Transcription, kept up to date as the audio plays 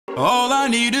All I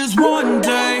need is one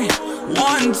day,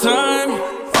 one time.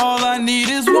 All I need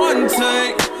is one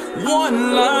take,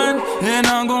 one line, and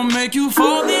I'm gonna make you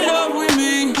fall in love with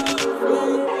me.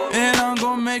 And I'm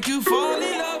gonna make you fall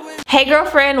in love with me. Hey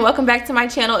girlfriend, welcome back to my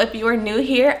channel. If you are new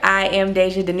here, I am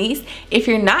Dejah Denise. If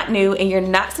you're not new and you're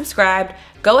not subscribed,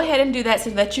 go ahead and do that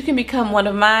so that you can become one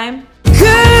of my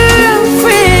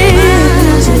girlfriends.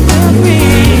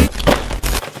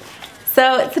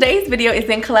 So today's video is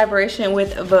in collaboration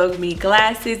with Voogueme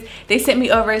Glasses. They sent me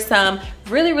over some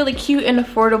really cute and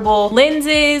affordable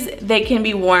lenses. They can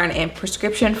be worn in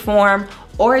prescription form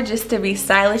or just to be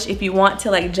stylish if you want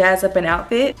to like jazz up an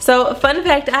outfit. So fun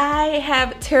fact, I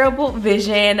have terrible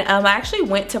vision. I actually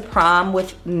went to prom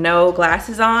with no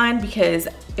glasses on because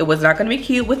it was not gonna be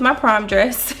cute with my prom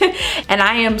dress. And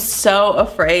I am so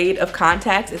afraid of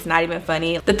contacts, it's not even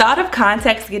funny. The thought of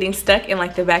contacts getting stuck in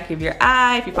like the back of your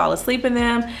eye if you fall asleep in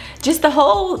them, just the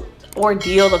whole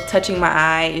ordeal of touching my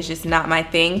eye is just not my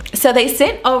thing. So they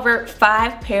sent over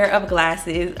 5 pair of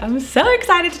glasses. I'm so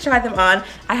excited to try them on.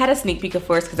 I had a sneak peek of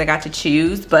course because I got to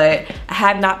choose, but I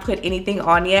have not put anything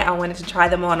on yet. I wanted to try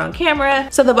them on camera.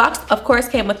 So the box of course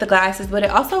came with the glasses, but it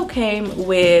also came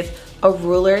with a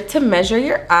ruler to measure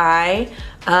your eye.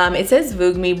 It says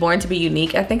Voogueme, born to be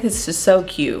unique. I think it's just so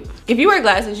cute. If you wear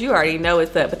glasses, you already know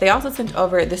it's up, but they also sent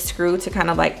over the screw to kind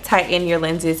of like tighten your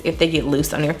lenses if they get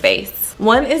loose on your face.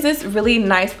 One is this really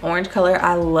nice orange color.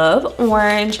 I love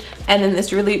orange. And then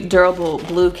this really durable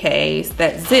blue case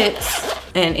that zips,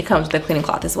 and it comes with a cleaning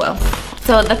cloth as well.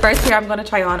 So the first pair I'm gonna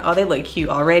try on, oh, they look cute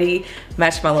already.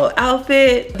 Match my little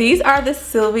outfit. These are the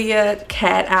Sylvia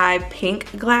cat eye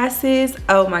pink glasses.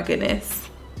 Oh my goodness.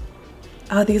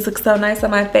 Oh, these look so nice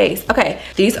on my face. Okay,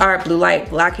 these are blue light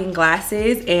blocking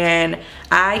glasses, and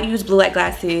I use blue light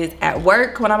glasses at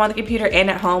work when I'm on the computer and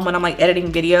at home when I'm like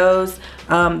editing videos.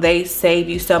 They save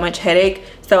you so much headache.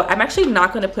 So I'm actually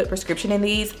not gonna put prescription in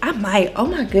these. I might, oh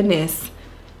my goodness.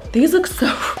 These look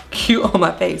so cute on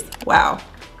my face, wow.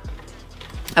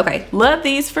 Okay, love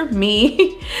these for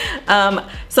me.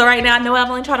 So right now, I know I've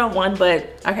only tried on one,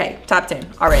 but okay, top 10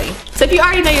 already. So if you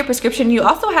already know your prescription, you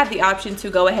also have the option to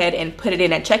go ahead and put it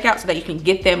in at checkout so that you can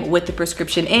get them with the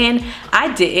prescription in.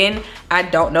 I didn't. I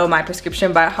don't know my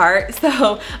prescription by heart,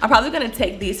 so I'm probably gonna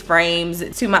take these frames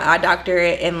to my eye doctor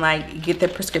and like get the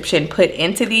prescription put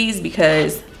into these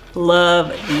because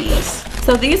love these.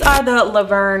 So these are the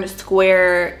Laverne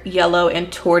square yellow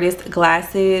and tortoise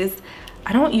glasses.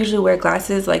 I don't usually wear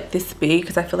glasses like this big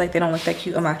because I feel like they don't look that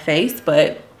cute on my face,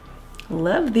 but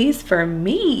love these for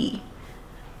me.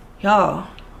 Y'all,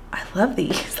 I love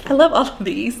these. I love all of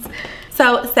these.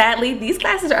 So sadly, these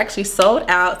glasses are actually sold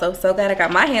out, so glad I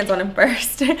got my hands on them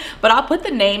first. But I'll put the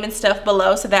name and stuff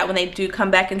below so that when they do come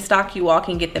back in stock, you all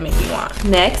can get them if you want.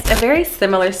 Next, a very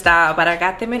similar style, but I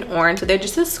got them in orange. So they're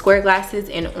just the square glasses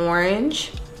in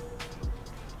orange.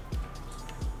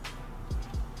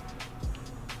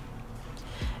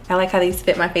 I like how these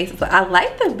fit my face. I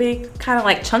like the big kind of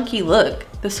like chunky look.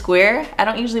 The square, I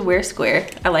don't usually wear square.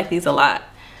 I like these a lot.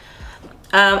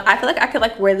 I feel like I could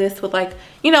like wear this with like,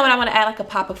 you know, when I want to add like a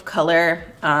pop of color.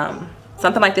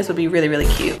 Something like this would be really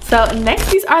cute. So next,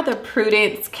 these are the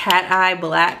Prudence cat eye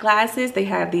black glasses. They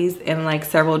have these in like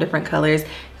several different colors.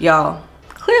 Y'all,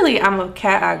 clearly I'm a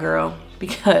cat eye girl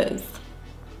because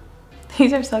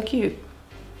these are so cute.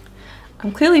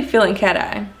 I'm clearly feeling cat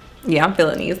eye. Yeah, I'm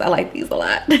feeling these. I like these a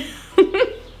lot.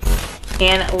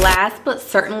 And last but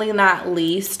certainly not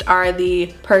least are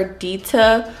the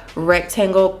Perdita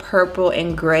rectangle purple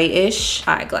and grayish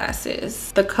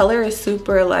eyeglasses. The color is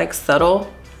super like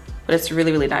subtle, but it's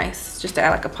really nice just to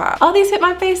add like a pop. Oh, these hit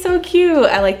my face so cute.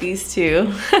 I like these too.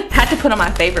 Had to put on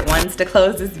my favorite ones to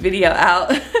close this video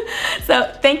out.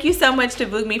 So thank you so much to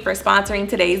Voogueme for sponsoring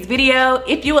today's video.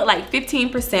 If you would like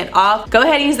 15% off, go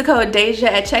ahead and use the code Dejah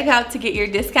at checkout to get your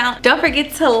discount. Don't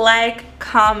forget to like,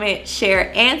 comment,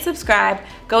 share, and subscribe.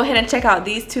 Go ahead and check out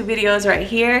these 2 videos right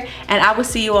here, and I will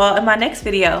see you all in my next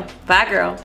video. Bye, girl.